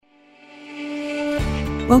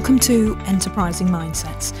Welcome to Enterprising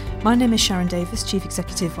Mindsets. My name is Sharon Davis, Chief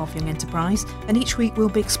Executive of Young Enterprise, and each week we'll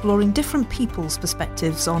be exploring different people's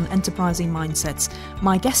perspectives on enterprising mindsets.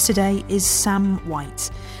 My guest today is Sam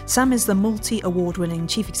White. Sam is the multi-award-winning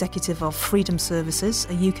Chief Executive of Freedom Services,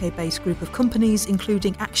 a UK-based group of companies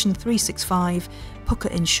including Action 365,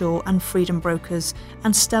 Pucker Insure and Freedom Brokers,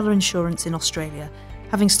 and Stella Insurance in Australia.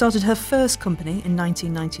 Having started her first company in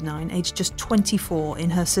 1999, aged just 24, in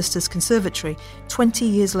her sister's conservatory, 20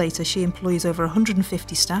 years later she employs over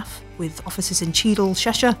 150 staff, with offices in Cheadle,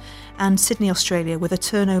 Cheshire and Sydney, Australia, with a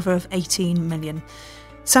turnover of 18 million.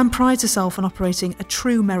 Sam prides herself on operating a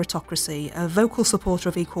true meritocracy, a vocal supporter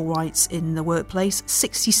of equal rights in the workplace.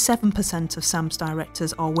 67% of Sam's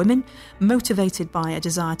directors are women, motivated by a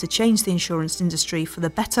desire to change the insurance industry for the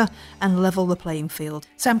better and level the playing field.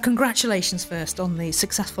 Sam, congratulations first on the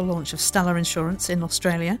successful launch of Stella Insurance in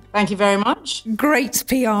Australia. Thank you very much. Great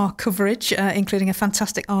PR coverage, including a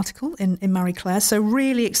fantastic article in Marie Claire. So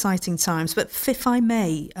really exciting times. But if I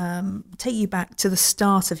may take you back to the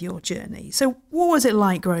start of your journey. So what was it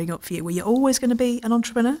like growing up for you? Were you always going to be an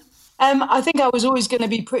entrepreneur? I think I was always going to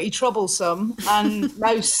be pretty troublesome, and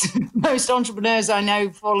most entrepreneurs I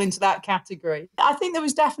know fall into that category. I think there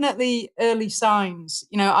was definitely early signs.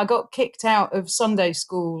 You know, I got kicked out of Sunday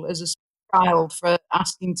school as a child for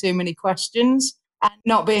asking too many questions and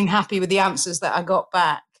not being happy with the answers that I got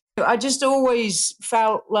back. I just always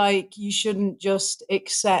felt like you shouldn't just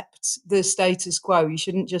accept the status quo. You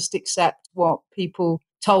shouldn't just accept what people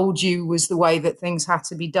told you was the way that things had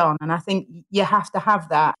to be done. And I think you have to have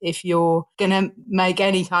that if you're going to make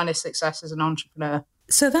any kind of success as an entrepreneur.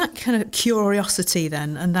 So that kind of curiosity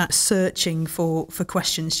then, and that searching for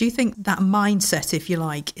questions, do you think that mindset, if you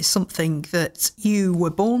like, is something that you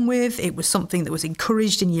were born with? It was something that was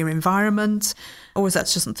encouraged in your environment? Or was that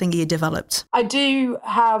just something you developed? I do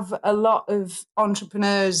have a lot of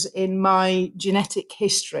entrepreneurs in my genetic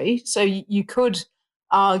history. So you could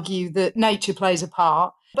argue that nature plays a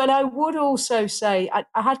part. But I would also say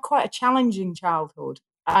I had quite a challenging childhood.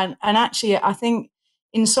 And actually, I think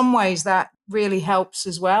in some ways that really helps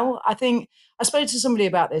as well. I spoke to somebody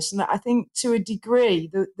about this, and I think to a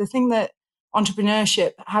degree, the thing that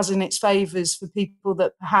entrepreneurship has in its favours for people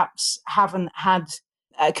that perhaps haven't had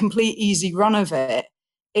a complete easy run of it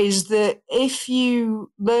is that if you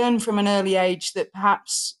learn from an early age that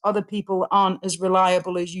perhaps other people aren't as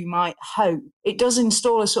reliable as you might hope, it does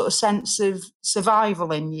install a sort of sense of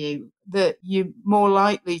survival in you, that you're more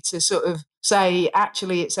likely to sort of say,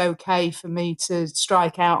 actually, it's okay for me to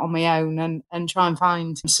strike out on my own and try and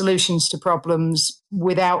find solutions to problems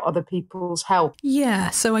without other people's help. Yeah,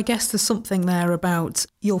 so I guess there's something there about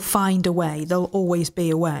you'll find a way, there'll always be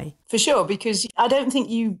a way. For sure, because I don't think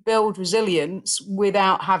you build resilience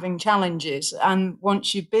without having challenges. And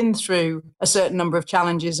once you've been through a certain number of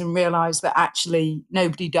challenges and realised that actually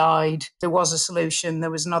nobody died, there was a solution, there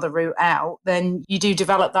was another route out, then you do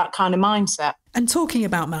develop that kind of mindset. And talking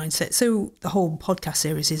about mindset, so the whole podcast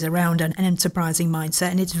series is around an enterprising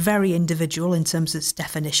mindset, and it's very individual in terms of its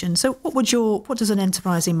definition. So what does an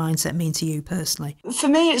enterprising mindset mean to you personally? For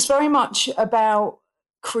me, it's very much about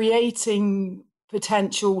creating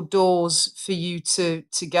potential doors for you to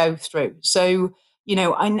go through. So, you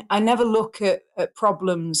know, I never look at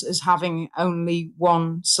problems as having only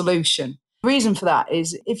one solution. The reason for that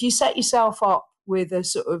is if you set yourself up with a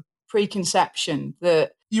sort of preconception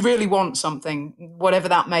that you really want something, whatever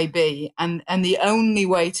that may be, and the only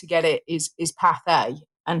way to get it is path A,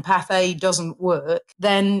 and path A doesn't work,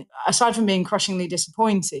 then aside from being crushingly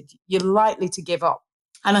disappointed, you're likely to give up.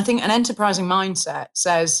 And I think an enterprising mindset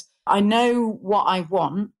says, I know what I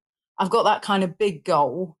want, I've got that kind of big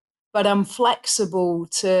goal, but I'm flexible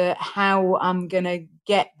to how I'm going to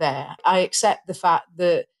get there. I accept the fact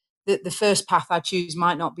that the first path I choose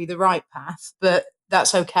might not be the right path, but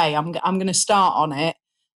that's okay. I'm going to start on it.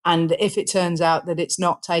 And if it turns out that it's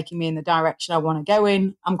not taking me in the direction I want to go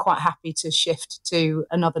in, I'm quite happy to shift to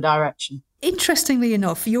another direction. Interestingly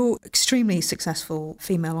enough, you're extremely successful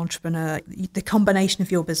female entrepreneur. The combination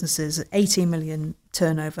of your businesses, 18 million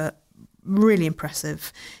turnover, really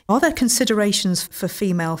impressive. Are there considerations for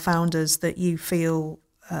female founders that you feel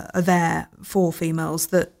are there for females,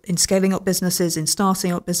 that in scaling up businesses, in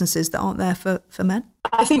starting up businesses, that aren't there for men?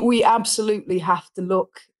 I think we absolutely have to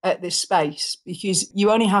look at this space, because you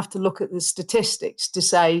only have to look at the statistics to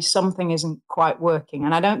say something isn't quite working.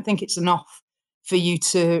 And I don't think it's enough for you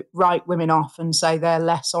to write women off and say they're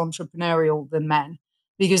less entrepreneurial than men,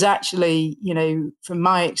 because actually, you know, from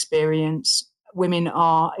my experience, women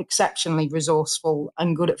are exceptionally resourceful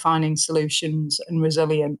and good at finding solutions and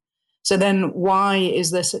resilient. So then why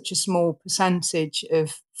is there such a small percentage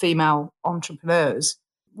of female entrepreneurs?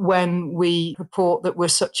 when we purport that we're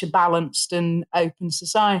such a balanced and open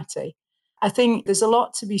society. I think there's a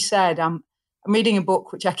lot to be said. I'm reading a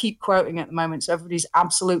book which I keep quoting at the moment, so everybody's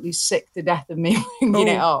absolutely sick to death of me bringing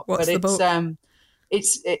it up. What's But the book?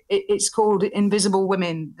 It's called Invisible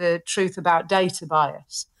Women: The Truth About Data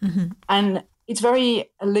Bias. Mm-hmm. And it's very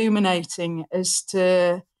illuminating as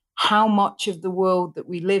to how much of the world that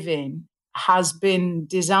we live in has been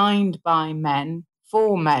designed by men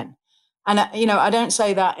for men. And, I don't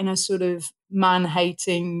say that in a sort of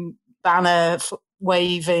man-hating,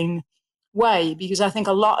 banner-waving way, because I think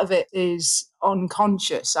a lot of it is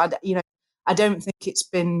unconscious. I don't think it's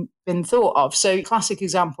been thought of. So, classic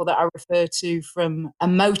example that I refer to from a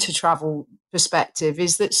motor travel perspective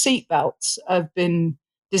is that seatbelts have been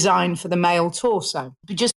designed for the male torso.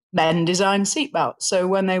 But just men designed seatbelts. So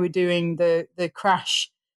when they were doing the crash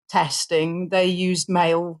testing, they used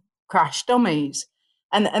male crash dummies.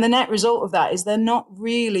 And the net result of that is they're not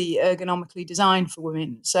really ergonomically designed for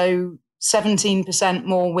women. So 17%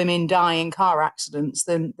 more women die in car accidents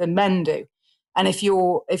than men do. And if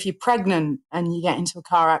you're pregnant and you get into a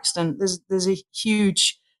car accident, there's a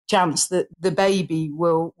huge chance that the baby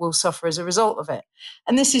will suffer as a result of it.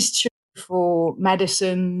 And this is true for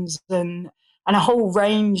medicines and a whole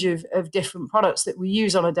range of different products that we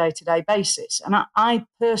use on a day-to-day basis. And I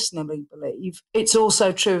personally believe it's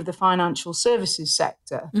also true of the financial services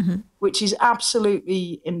sector, mm-hmm. which is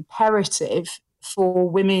absolutely imperative for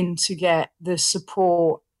women to get the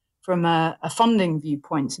support from a funding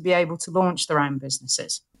viewpoint to be able to launch their own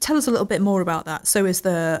businesses. Tell us a little bit more about that. So is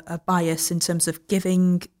there a bias in terms of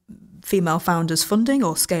giving female founders funding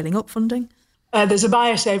or scaling up funding? There's a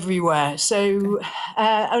bias everywhere. So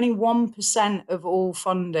only 1% of all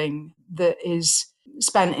funding that is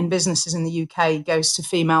spent in businesses in the UK goes to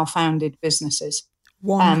female-founded businesses.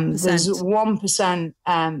 1%? There's 1%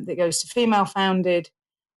 that goes to female-founded.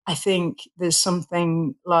 I think there's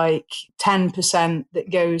something like 10% that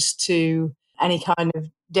goes to any kind of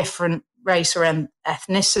different race or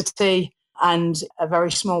ethnicity, and a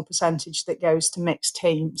very small percentage that goes to mixed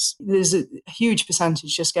teams. There's a huge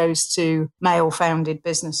percentage just goes to male-founded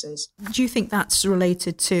businesses. Do you think that's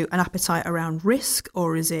related to an appetite around risk,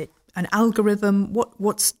 or is it an algorithm?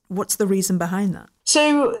 What's the reason behind that?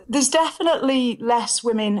 So there's definitely less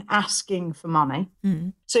women asking for money.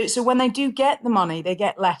 Mm. So when they do get the money, they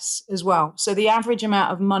get less as well. So the average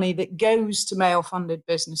amount of money that goes to male-funded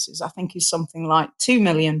businesses, I think, is something like £2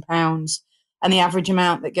 million. And the average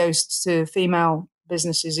amount that goes to female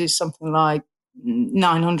businesses is something like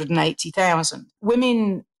 980,000.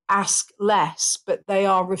 Women ask less, but they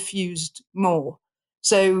are refused more.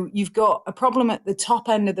 So you've got a problem at the top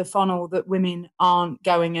end of the funnel that women aren't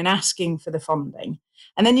going and asking for the funding.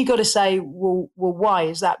 And then you've got to say, well, why?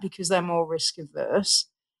 Is that because they're more risk averse?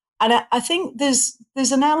 And I think there's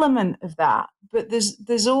an element of that, but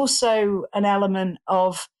there's also an element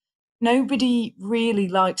of nobody really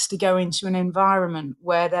likes to go into an environment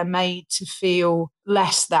where they're made to feel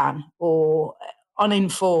less than or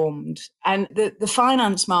uninformed. And the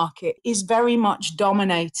finance market is very much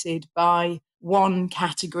dominated by one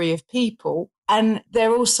category of people. And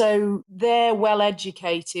they're well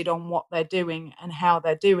educated on what they're doing and how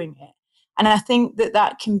they're doing it. And I think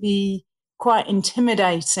that can be quite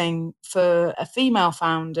intimidating for a female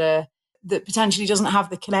founder that potentially doesn't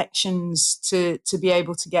have the connections to be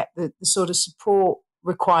able to get the sort of support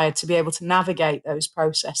required to be able to navigate those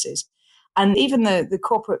processes. And even the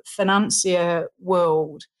corporate financier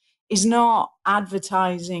world is not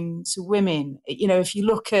advertising to women. If you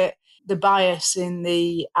look at the bias in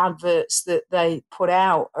the adverts that they put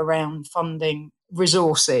out around funding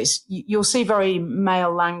resources, you'll see very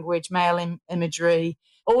male language, male imagery.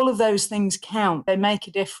 All of those things count. They make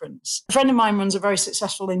a difference. A friend of mine runs a very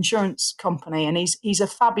successful insurance company, and he's a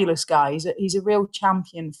fabulous guy. He's a real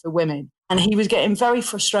champion for women. And he was getting very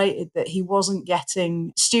frustrated that he wasn't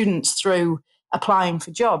getting students through applying for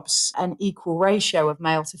jobs an equal ratio of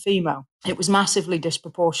male to female. It was massively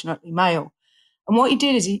disproportionately male. And what he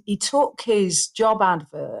did is he took his job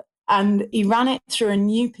advert and he ran it through a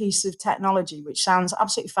new piece of technology, which sounds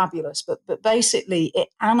absolutely fabulous, but basically it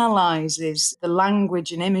analyzes the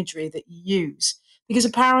language and imagery that you use. Because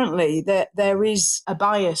apparently there is a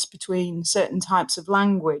bias between certain types of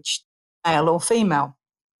language, male or female.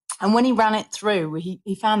 And when he ran it through,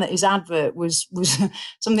 he found that his advert was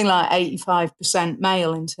something like 85%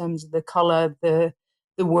 male in terms of the colour, the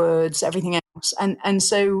words, everything else. And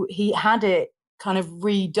so he had it kind of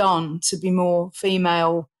redone to be more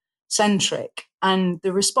female centric, and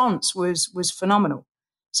the response was phenomenal.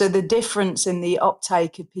 So the difference in the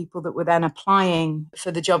uptake of people that were then applying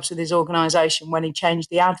for the jobs with his organisation when he changed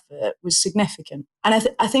the advert was significant. And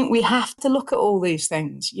I think we have to look at all these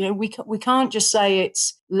things. You know, we can't just say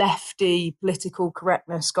it's lefty political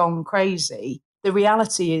correctness gone crazy. The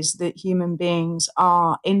reality is that human beings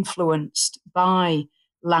are influenced by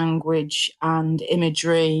language and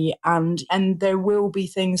imagery, and there will be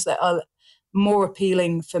things that are more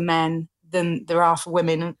appealing for men than there are for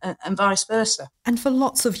women, and vice versa. And for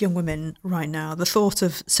lots of young women right now, the thought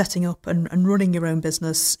of setting up and running your own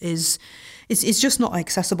business is just not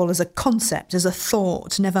accessible as a concept, as a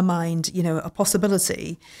thought, never mind, you know, a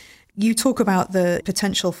possibility. You talk about the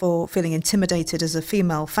potential for feeling intimidated as a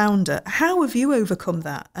female founder. How have you overcome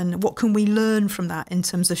that? And what can we learn from that in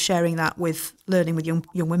terms of sharing that with learning with young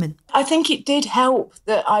women? I think it did help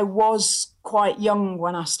that I was quite young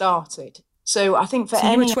when I started. So I think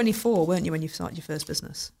you were 24, weren't you, when you started your first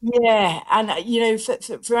business? Yeah. And, you know,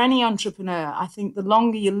 for any entrepreneur, I think the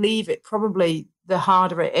longer you leave it, probably the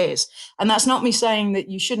harder it is. And that's not me saying that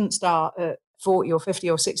you shouldn't start at 40 or 50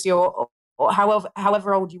 or 60 or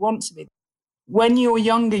however old you want to be. When you're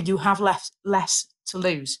younger, you have less to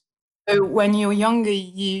lose. So when you're younger,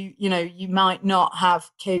 you might not have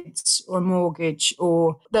kids or a mortgage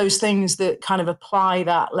or those things that kind of apply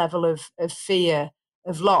that level of fear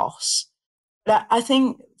of loss. But I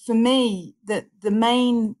think for me, that the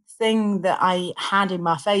main thing that I had in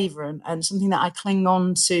my favour and something that I cling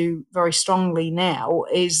on to very strongly now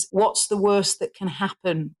is what's the worst that can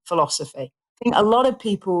happen philosophy. I think a lot of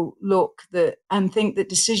people look and think that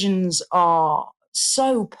decisions are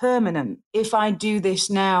so permanent. If I do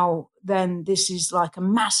this now, then this is like a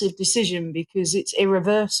massive decision because it's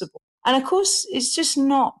irreversible. And of course, it's just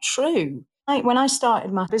not true. Like when I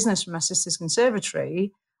started my business from my sister's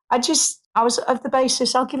conservatory, I was of the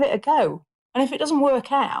basis, I'll give it a go. And if it doesn't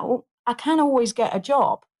work out, I can always get a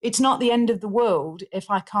job. It's not the end of the world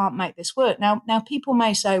if I can't make this work. Now people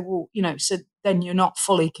may say, well, you know, so then you're not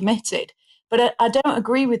fully committed. But I don't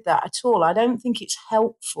agree with that at all. I don't think it's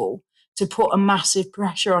helpful to put a massive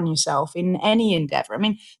pressure on yourself in any endeavour. I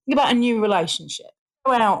mean, think about a new relationship.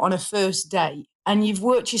 Go out on a first date and you've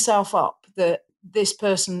worked yourself up that this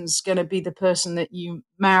person's going to be the person that you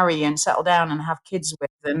marry and settle down and have kids with.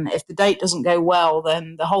 And if the date doesn't go well,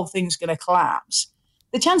 then the whole thing's going to collapse.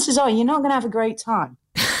 The chances are you're not going to have a great time.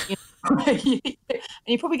 And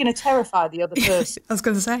you're probably going to terrify the other person. I was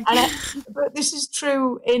going to say. But this is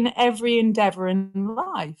true in every endeavour in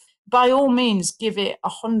life. By all means, give it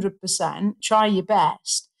 100%, try your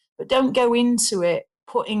best, but don't go into it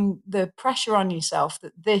putting the pressure on yourself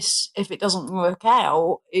that this, if it doesn't work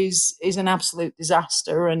out, is an absolute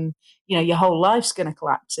disaster and, you know, your whole life's going to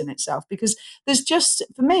collapse in itself. Because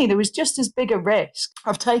for me, there was just as big a risk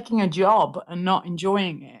of taking a job and not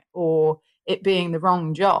enjoying it or it being the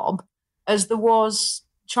wrong job as there was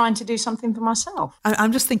trying to do something for myself.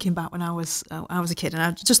 I'm just thinking back when I was a kid,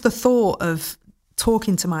 and just the thought of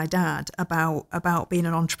talking to my dad about being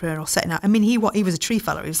an entrepreneur or setting out. I mean, he was a tree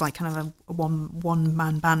feller. He was like kind of a one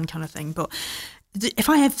man band kind of thing. But if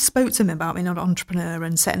I had spoke to him about being an entrepreneur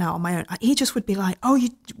and setting out on my own, he just would be like, "Oh,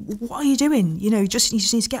 what are you doing? You know, you just need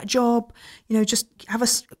to get a job. You know, just have a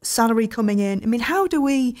salary coming in." I mean, how do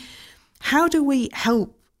we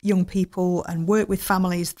help young people and work with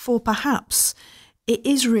families for perhaps it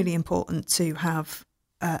is really important to have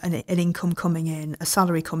an income coming in, a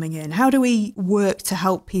salary coming in? How do we work to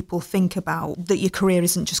help people think about that your career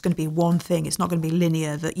isn't just going to be one thing, it's not going to be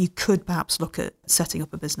linear, that you could perhaps look at setting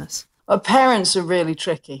up a business? Well, parents are really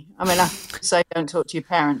tricky. I mean, I say don't talk to your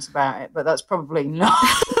parents about it, but that's probably not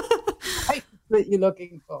that you're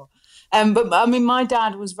looking for. But I mean, my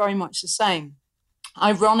dad was very much the same.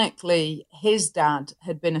 Ironically, his dad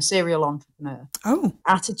had been a serial entrepreneur. Oh.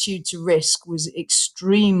 Attitude to risk was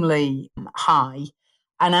extremely high.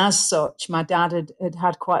 And as such, my dad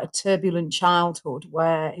had quite a turbulent childhood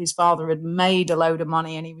where his father had made a load of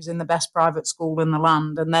money and he was in the best private school in the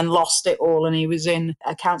land and then lost it all. And he was in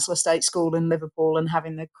a council estate school in Liverpool and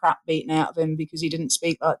having the crap beaten out of him because he didn't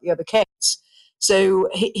speak like the other kids. So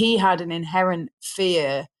he had an inherent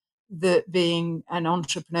fear that being an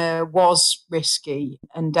entrepreneur was risky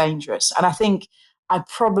and dangerous. And I think I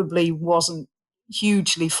probably wasn't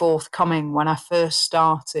hugely forthcoming when I first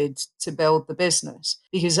started to build the business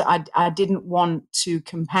because I didn't want to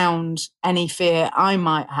compound any fear I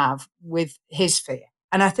might have with his fear.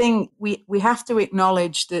 And I think we have to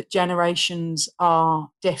acknowledge that generations are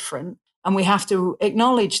different and we have to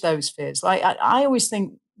acknowledge those fears. Like I always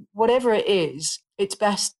think whatever it is, it's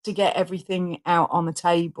best to get everything out on the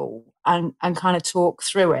table and kind of talk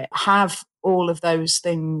through it, have all of those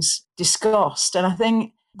things discussed. And I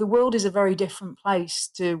think The world is a very different place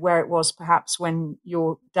to where it was perhaps when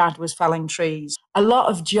your dad was felling trees. A lot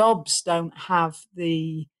of jobs don't have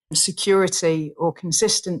the security or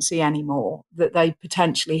consistency anymore that they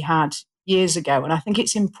potentially had years ago. And I think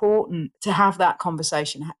it's important to have that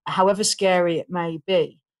conversation, however scary it may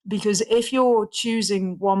be. Because if you're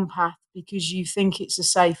choosing one path because you think it's a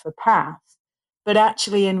safer path, but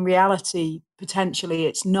actually in reality, potentially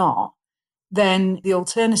it's not, then the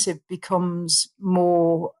alternative becomes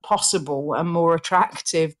more possible and more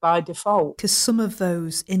attractive by default. Because some of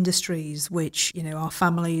those industries which, our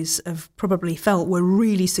families have probably felt were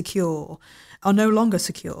really secure are no longer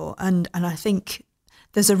secure. And I think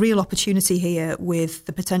there's a real opportunity here with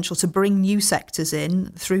the potential to bring new sectors in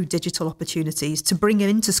through digital opportunities, to bring it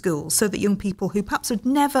into schools so that young people who perhaps would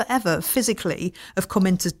never, ever physically have come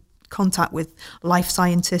into contact with life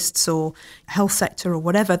scientists or health sector or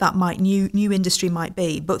whatever that new industry might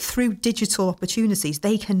be, but through digital opportunities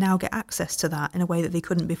they can now get access to that in a way that they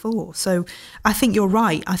couldn't before. So I think you're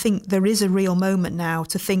right. I think there is a real moment now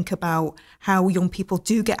to think about how young people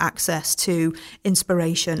do get access to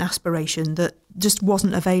inspiration, aspiration that just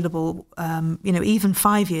wasn't available even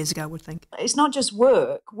 5 years ago, I would think. It's not just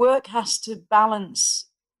work has to balance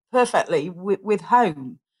perfectly with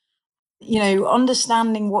home.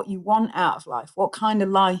 Understanding what you want out of life, what kind of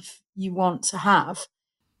life you want to have.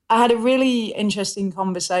 I had a really interesting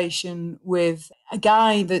conversation with a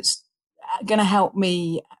guy that's going to help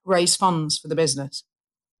me raise funds for the business.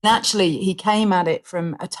 And actually, he came at it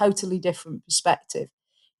from a totally different perspective.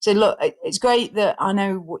 So, look, it's great that I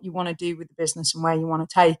know what you want to do with the business and where you want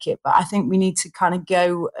to take it, but I think we need to kind of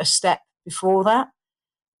go a step before that.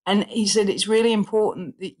 And he said, it's really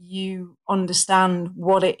important that you understand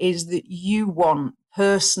what it is that you want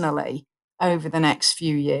personally over the next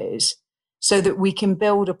few years so that we can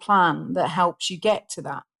build a plan that helps you get to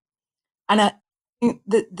that. And I think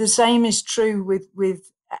that the same is true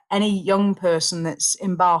with any young person that's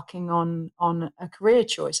embarking on a career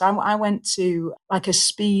choice. I went to like a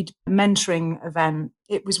speed mentoring event.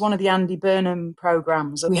 It was one of the Andy Burnham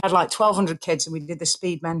programs. We had like 1,200 kids and we did the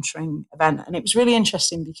speed mentoring event. And it was really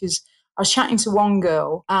interesting because I was chatting to one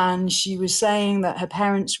girl and she was saying that her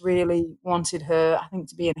parents really wanted her, I think,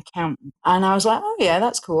 to be an accountant. And I was like, oh yeah,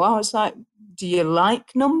 that's cool. I was like, do you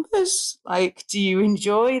like numbers? Like, do you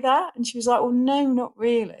enjoy that? And she was like, well, no, not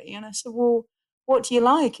really. And I said, well, what do you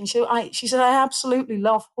like? And she said, I absolutely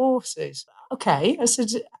love horses. Okay. I said,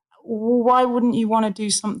 well, why wouldn't you want to do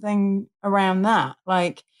something around that?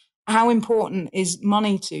 Like, how important is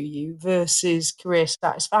money to you versus career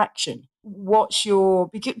satisfaction? What's your,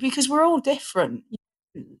 because we're all different.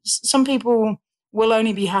 Some people will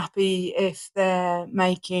only be happy if they're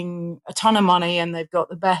making a ton of money and they've got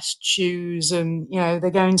the best shoes and,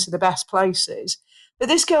 they're going to the best places. But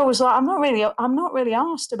this girl was like, I'm not really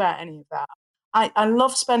asked about any of that. I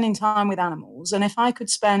love spending time with animals. And if I could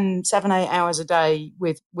spend 7-8 hours a day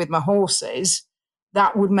with my horses,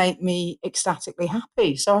 that would make me ecstatically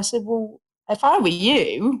happy. So I said, well, if I were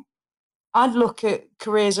you, I'd look at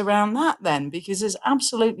careers around that then, because there's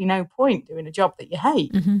absolutely no point doing a job that you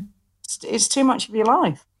hate. Mm-hmm. It's too much of your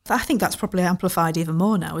life. I think that's probably amplified even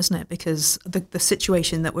more now, isn't it? Because the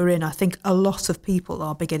situation that we're in, I think a lot of people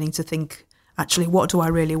are beginning to think, actually, what do I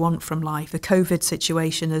really want from life? The COVID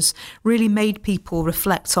situation has really made people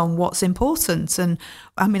reflect on what's important. And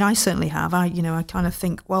I mean, I certainly have. I kind of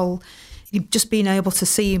think, well, just being able to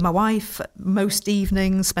see my wife most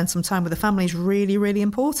evenings, spend some time with the family is really, really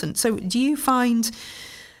important. So do you find,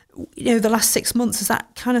 the last 6 months, has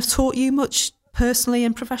that kind of taught you much personally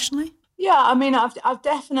and professionally? Yeah, I mean, I've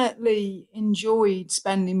definitely enjoyed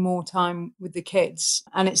spending more time with the kids,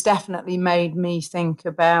 and it's definitely made me think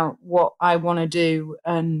about what I want to do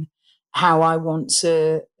and how I want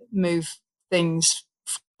to move things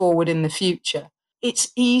forward in the future.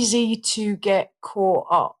 It's easy to get caught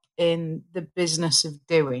up in the business of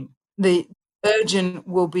doing. The urgent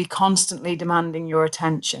will be constantly demanding your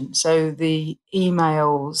attention. So the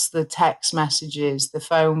emails, the text messages, the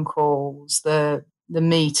phone calls, the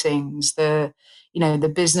meetings, the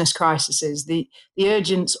business crises, the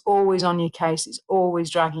urgent's always on your case. It's always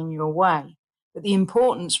dragging you away. But the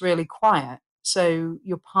important's really quiet. So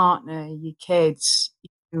your partner, your kids,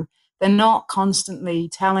 they're not constantly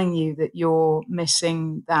telling you that you're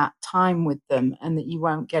missing that time with them and that you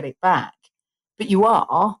won't get it back. But you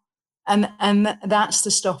are. And that's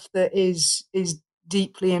the stuff that is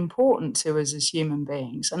deeply important to us as human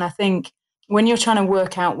beings. And I think when you're trying to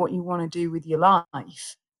work out what you want to do with your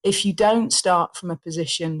life, if you don't start from a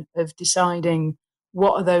position of deciding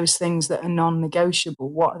what are those things that are non-negotiable,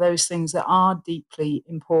 what are those things that are deeply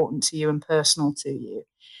important to you and personal to you,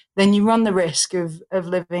 then you run the risk of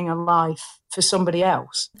living a life for somebody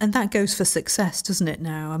else. And that goes for success, doesn't it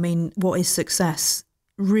now? I mean, what is success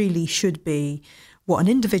really should be what an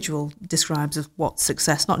individual describes as what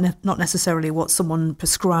success, not necessarily what someone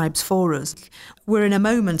prescribes for us. We're in a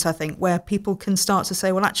moment, I think, where people can start to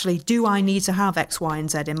say, well, actually, do I need to have X, Y, and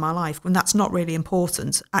Z in my life? When that's not really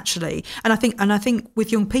important, actually. And I think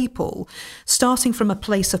with young people, starting from a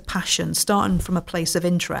place of passion, starting from a place of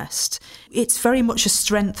interest, it's very much a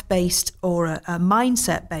strength-based or a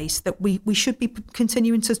mindset-based that we should be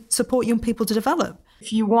continuing to support young people to develop.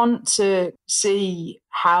 If you want to see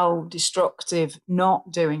how destructive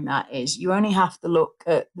not doing that is, you only have to look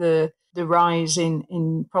at the rise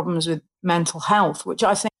in problems with mental health, which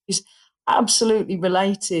I think is absolutely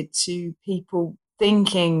related to people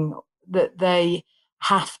thinking that they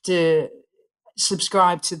have to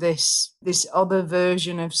subscribe to this other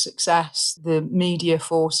version of success the media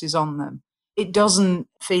forces on them. It doesn't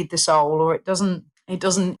feed the soul, or it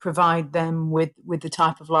doesn't provide them with the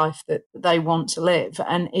type of life that they want to live.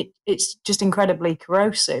 And it's just incredibly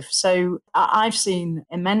corrosive. So I've seen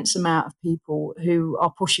immense amount of people who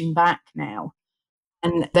are pushing back now,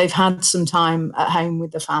 and they've had some time at home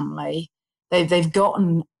with the family. They've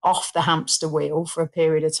gotten off the hamster wheel for a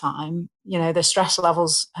period of time. You know, their stress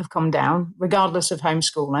levels have come down, regardless of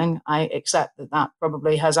homeschooling. I accept that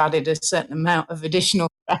probably has added a certain amount of additional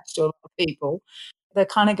stress to a lot of people. They're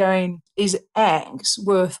kind of going, is X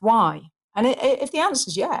worth Y? And if the answer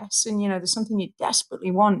is yes, and, you know, there's something you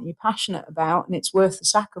desperately want, you're passionate about, and it's worth the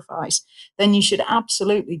sacrifice, then you should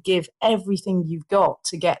absolutely give everything you've got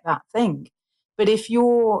to get that thing. But if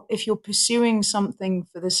you're pursuing something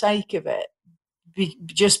for the sake of it,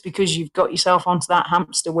 just because you've got yourself onto that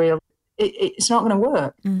hamster wheel, it's not going to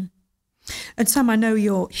work. Mm. And Sam, I know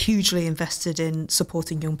you're hugely invested in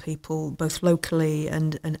supporting young people, both locally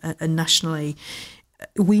and nationally.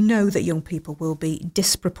 We know that young people will be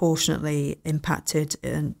disproportionately impacted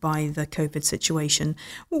by the COVID situation.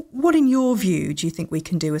 What, in your view, do you think we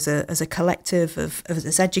can do as a collective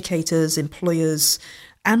as educators, employers,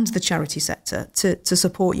 and the charity sector to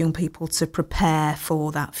support young people to prepare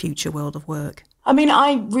for that future world of work? I mean,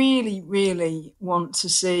 I really, really want to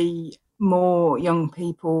see more young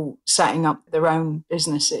people setting up their own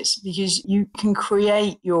businesses, because you can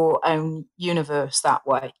create your own universe that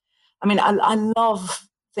way. I mean, I love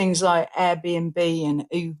things like Airbnb and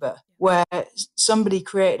Uber, where somebody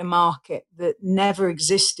created a market that never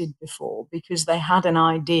existed before because they had an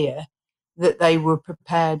idea that they were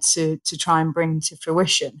prepared to try and bring to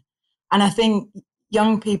fruition. And I think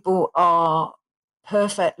young people are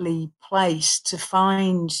perfectly placed to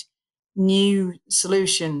find new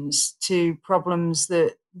solutions to problems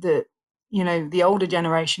that you know, the older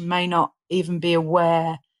generation may not even be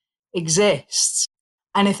aware exists.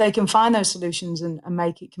 And if they can find those solutions and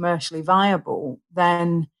make it commercially viable,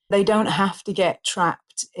 then they don't have to get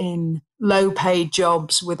trapped in low-paid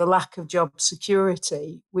jobs with a lack of job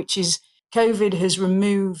security, which is, COVID has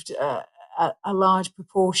removed a large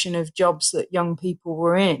proportion of jobs that young people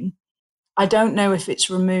were in. I don't know if it's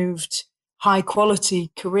removed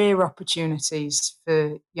high-quality career opportunities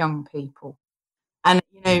for young people. And,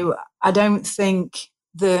 you know, I don't think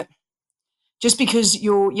that just because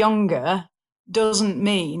you're younger doesn't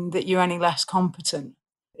mean that you're any less competent.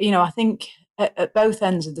 You know, I think at both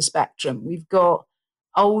ends of the spectrum, we've got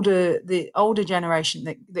the older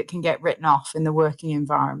generation that can get written off in the working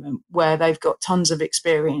environment, where they've got tons of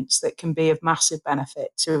experience that can be of massive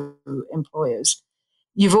benefit to employers.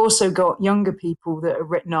 You've also got younger people that are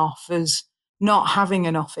written off as not having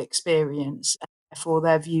enough experience, and therefore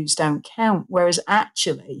their views don't count, whereas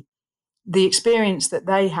actually the experience that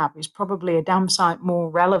they have is probably a damn sight more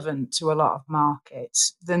relevant to a lot of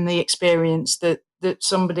markets than the experience that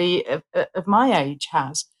somebody of my age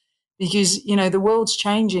has. Because, you know, the world's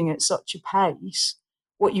changing at such a pace.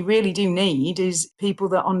 What you really do need is people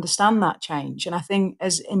that understand that change. And I think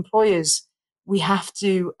as employers, we have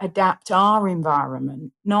to adapt our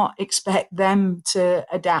environment, not expect them to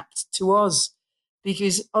adapt to us,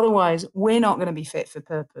 because otherwise we're not going to be fit for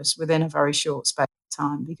purpose within a very short space of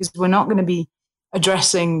time, because we're not going to be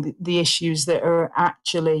addressing the issues that are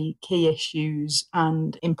actually key issues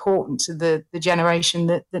and important to the generation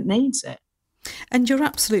that needs it. And you're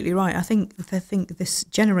absolutely right. I think this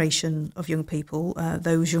generation of young people,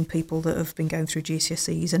 those young people that have been going through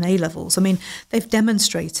GCSEs and A-levels, I mean, they've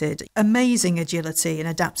demonstrated amazing agility and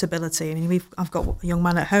adaptability. I mean, I've got a young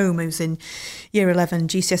man at home who's in year 11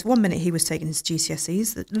 GCSE. 1 minute he was taking his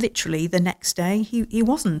GCSEs, literally the next day he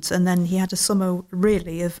wasn't. And then he had a summer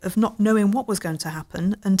really of not knowing what was going to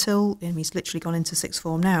happen until, he's literally gone into sixth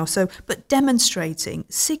form now. So, but demonstrating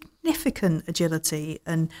significant agility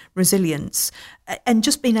and resilience, and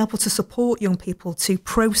just being able to support young people to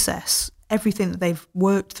process everything that they've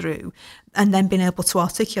worked through and then being able to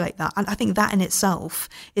articulate that. And I think that in itself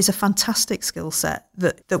is a fantastic skill set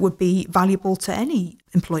that would be valuable to any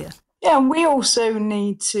employer. Yeah, and we also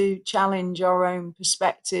need to challenge our own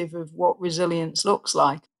perspective of what resilience looks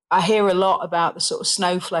like. I hear a lot about the sort of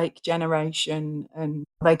snowflake generation and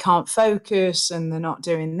they can't focus and they're not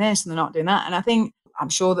doing this and they're not doing that. And I think I'm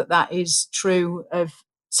sure that that is true of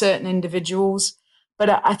certain individuals.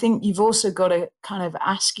 But I think you've also got to kind of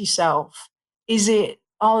ask yourself, is it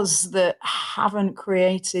us that haven't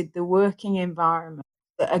created the working environment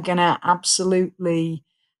that are going to absolutely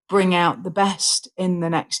bring out the best in the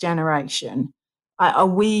next generation? Are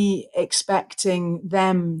we expecting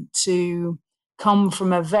them to come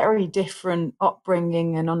from a very different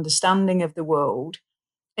upbringing and understanding of the world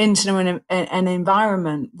into an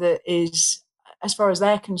environment that is, as far as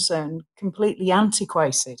they're concerned, completely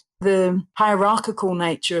antiquated? The hierarchical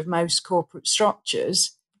nature of most corporate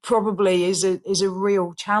structures probably is a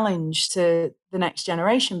real challenge to the next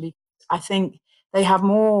generation, because I think they have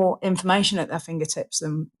more information at their fingertips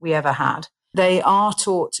than we ever had. They are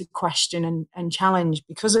taught to question and challenge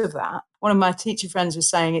because of that. One of my teacher friends was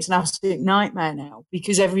saying it's an absolute nightmare now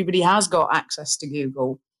because everybody has got access to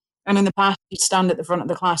Google. And in the past, you'd stand at the front of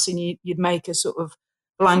the class and you'd make a sort of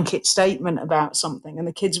blanket statement about something and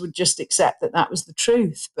the kids would just accept that that was the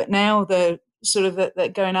truth. But now they're sort of they're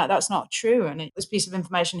going out, that's not true. And there's a piece of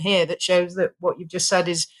information here that shows that what you've just said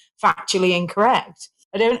is factually incorrect.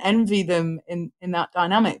 I don't envy them in that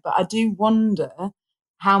dynamic, but I do wonder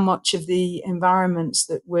how much of the environments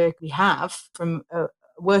that we have from a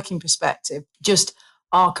working perspective just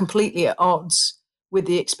are completely at odds with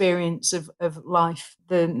the experience of life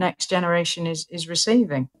the next generation is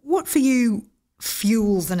receiving. What for you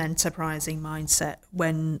fuels an enterprising mindset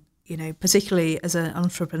when, you know, particularly as an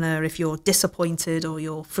entrepreneur, if you're disappointed or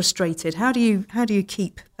you're frustrated, how do you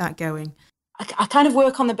keep that going? I kind of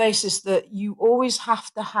work on the basis that you always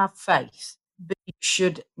have to have faith, but you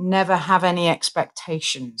should never have any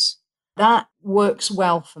expectations. That works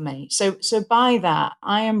well for me. So by that,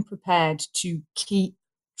 I am prepared to keep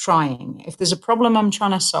trying. If there's a problem I'm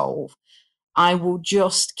trying to solve, I will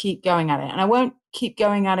just keep going at it. And I won't keep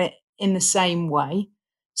going at it in the same way.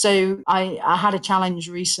 So I had a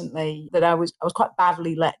challenge recently that I was quite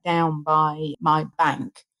badly let down by my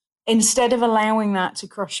bank. Instead of allowing that to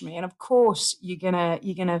crush me, and of course you're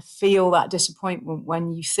gonna feel that disappointment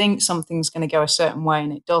when you think something's going to go a certain way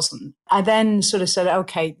and it doesn't. I then sort of said,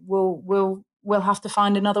 okay, we'll have to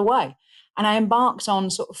find another way, and I embarked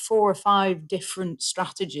on sort of 4 or 5 different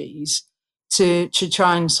strategies to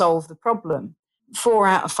try and solve the problem. 4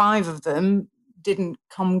 out of 5 of them didn't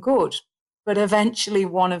come good, but eventually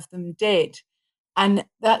one of them did, and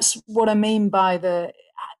that's what I mean by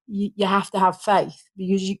you have to have faith,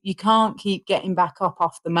 because you can't keep getting back up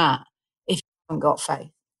off the mat if you haven't got faith.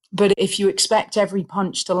 But if you expect every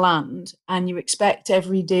punch to land and you expect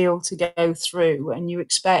every deal to go through and you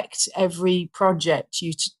expect every project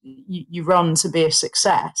you run to be a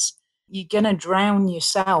success, you're going to drown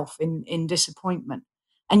yourself in disappointment.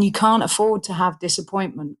 And you can't afford to have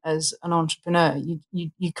disappointment as an entrepreneur.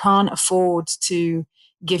 You can't afford to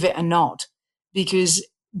give it a nod, because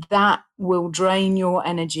that will drain your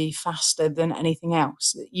energy faster than anything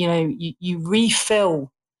else. You know, you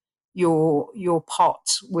refill your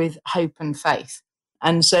pot with hope and faith.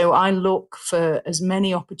 And so I look for as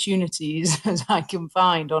many opportunities as I can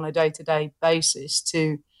find on a day-to-day basis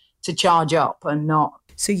to charge up and not.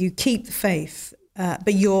 So you keep the faith,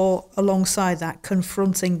 but you're alongside that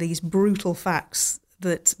confronting these brutal facts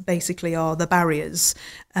that basically are the barriers,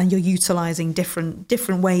 and you're utilising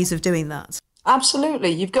different ways of doing that.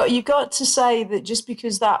 Absolutely. You've got to say that just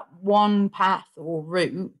because that one path or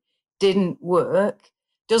route didn't work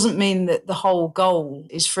doesn't mean that the whole goal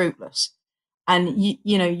is fruitless. And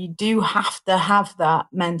you do have to have that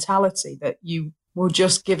mentality that you will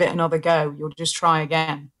just give it another go. You'll just try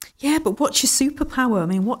again. Yeah, but what's your superpower? I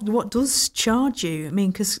mean, what does charge you? I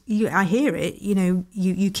mean, because I hear it,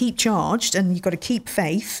 you keep charged and you've got to keep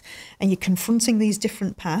faith and you're confronting these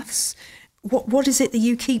different paths. What is it that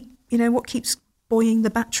you keep, what keeps buoying the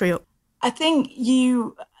battery up? I think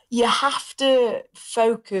you have to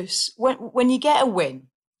focus. When you get a win,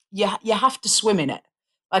 you have to swim in it.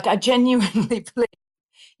 Like, I genuinely believe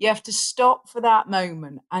you have to stop for that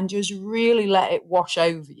moment and just really let it wash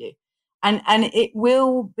over you. And it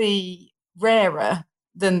will be rarer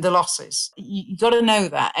than the losses. You got to know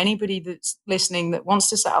that. Anybody that's listening that wants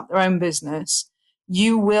to set up their own business,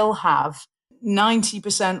 you will have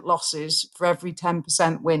 90% losses for every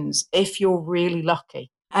 10% wins if you're really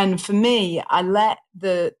lucky. And for me, I let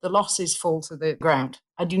the losses fall to the ground.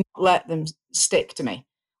 I do not let them stick to me.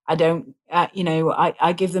 I don't,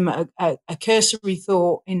 I give them a cursory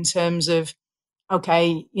thought in terms of,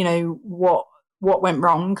 okay, what went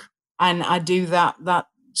wrong, and I do that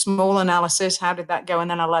small analysis. How did that go? And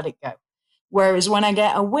then I let it go. Whereas when I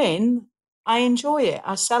get a win, I enjoy it.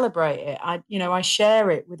 I celebrate it. I share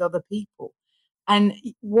it with other people. And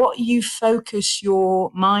what you focus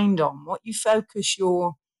your mind on, what you focus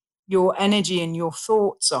your energy and your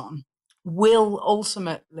thoughts on, will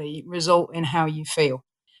ultimately result in how you feel.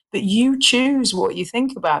 But you choose what you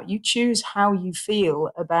think about. You choose how you feel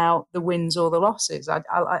about the wins or the losses.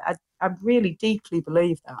 I really deeply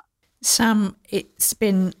believe that. Sam, it's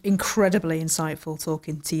been incredibly insightful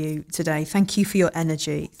talking to you today. Thank you for your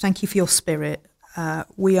energy. Thank you for your spirit.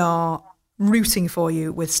 We are rooting for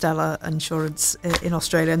you with Stella Insurance in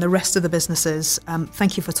Australia and the rest of the businesses.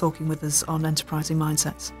 Thank you for talking with us on Enterprising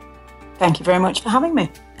Mindsets. Thank you very much for having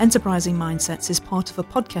me. Enterprising Mindsets is part of a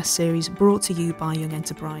podcast series brought to you by Young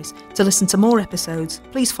Enterprise. To listen to more episodes,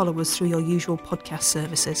 please follow us through your usual podcast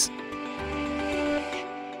services.